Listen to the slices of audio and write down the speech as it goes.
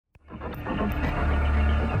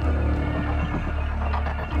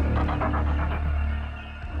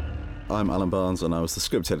I'm Alan Barnes, and I was the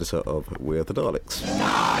script editor of Are the Daleks.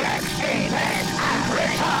 Daleks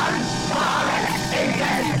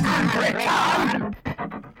and return!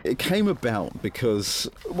 It came about because,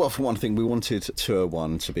 well, for one thing, we wanted Tour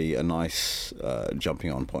 1 to be a nice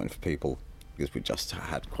jumping-on point for people, because we just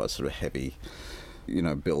had quite sort of heavy,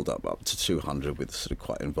 build-up up to 200 with sort of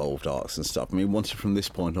quite involved arcs and stuff. I mean, we wanted from this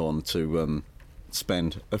point on to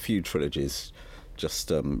spend a few trilogies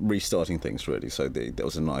just restarting things, really. So there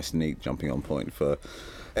was a nice, neat jumping-on point for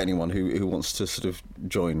anyone who wants to sort of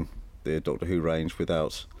join the Doctor Who range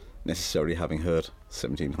without necessarily having heard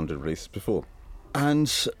 1700 releases before.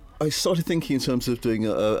 And I started thinking in terms of doing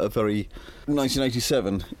a very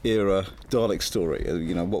 1987 era Dalek story.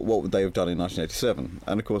 What would they have done in 1987?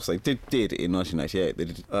 And of course they did in 1988. They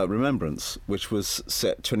did Remembrance, which was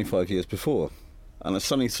set 25 years before. And I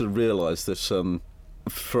suddenly sort of realised that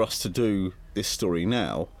for us to do this story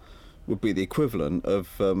now would be the equivalent of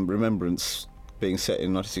Remembrance being set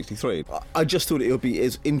in 1963. I just thought it would be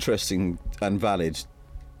as interesting and valid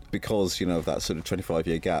because, of that sort of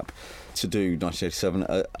 25-year gap, to do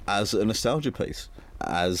 1987 as a nostalgia piece,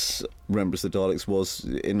 as Remembrance of the Daleks was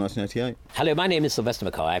in 1988. Hello, my name is Sylvester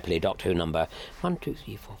McCoy. I play Doctor Who number 1, 2,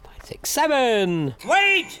 3, 4, 5, 6, 7.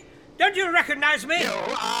 Wait! Don't you recognise me? You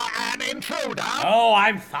are an intruder! Oh,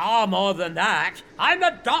 I'm far more than that. I'm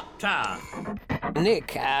the Doctor.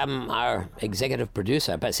 Nick, our executive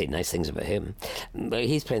producer, I better say nice things about him, but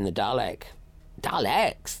he's playing the Dalek.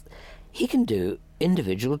 Daleks? He can do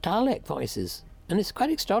individual Dalek voices, and it's quite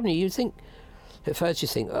extraordinary. At first you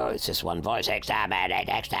think, oh, it's just one voice, exterminate,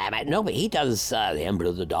 exterminate. No, but he does the Emperor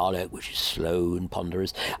of the Dalek, which is slow and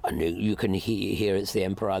ponderous, and you can hear it's the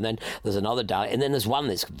Emperor, and then there's another Dalek, and then there's one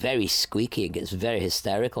that's very squeaky and gets very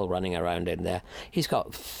hysterical running around in there. He's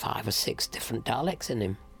got 5 or 6 different Daleks in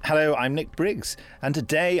him. Hello, I'm Nick Briggs, and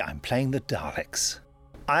today I'm playing the Daleks.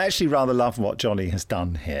 I actually rather love what Johnny has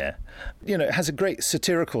done here. It has a great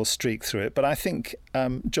satirical streak through it, but I think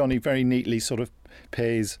Johnny very neatly sort of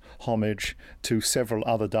pays homage to several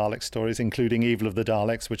other Dalek stories, including Evil of the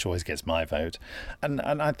Daleks, which always gets my vote. And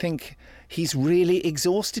I think he's really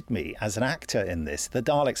exhausted me as an actor in this. The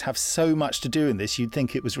Daleks have so much to do in this, you'd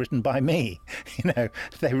think it was written by me.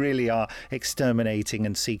 They really are exterminating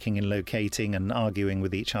and seeking and locating and arguing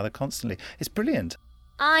with each other constantly. It's brilliant.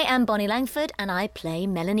 I am Bonnie Langford and I play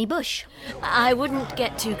Melanie Bush. I wouldn't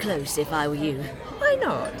get too close if I were you. Why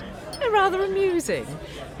not? They're rather amusing.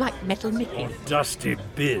 Like Metal Mickey. Dusty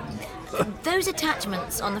bin. Those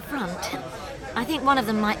attachments on the front, I think one of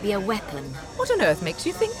them might be a weapon. What on earth makes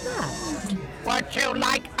you think that? Would you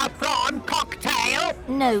like a prawn cocktail?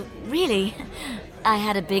 No, really. I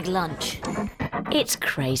had a big lunch. It's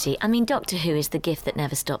crazy. I mean, Doctor Who is the gift that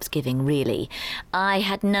never stops giving, really. I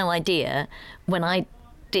had no idea when I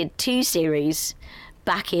did 2 series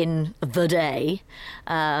back in the day,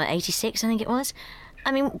 86 I think it was.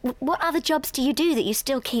 I mean, what other jobs do you do that you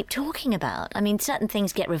still keep talking about? I mean, certain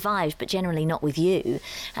things get revived, but generally not with you.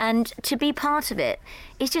 And to be part of it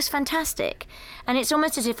is just fantastic. And it's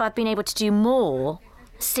almost as if I've been able to do more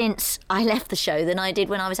since I left the show than I did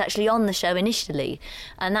when I was actually on the show initially.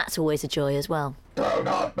 And that's always a joy as well. Do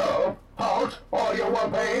not move. Halt, or you will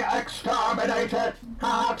be exterminated.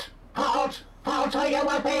 Halt, halt, halt, or you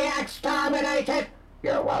will be exterminated.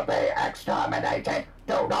 You will be exterminated.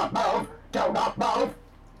 Do not move. Do not move.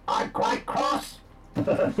 I'm quite cross.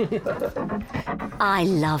 I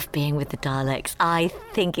love being with the Daleks. I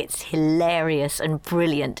think it's hilarious and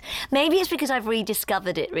brilliant. Maybe it's because I've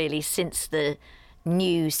rediscovered it really since the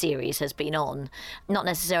new series has been on. Not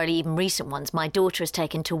necessarily even recent ones. My daughter has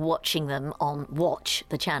taken to watching them on Watch,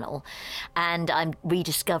 the channel, and I'm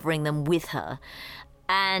rediscovering them with her.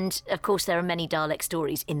 And, of course, there are many Dalek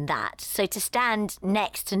stories in that. So to stand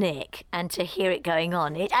next to Nick and to hear it going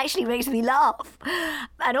on, it actually makes me laugh.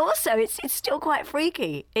 And also, it's still quite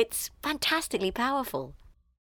freaky. It's fantastically powerful.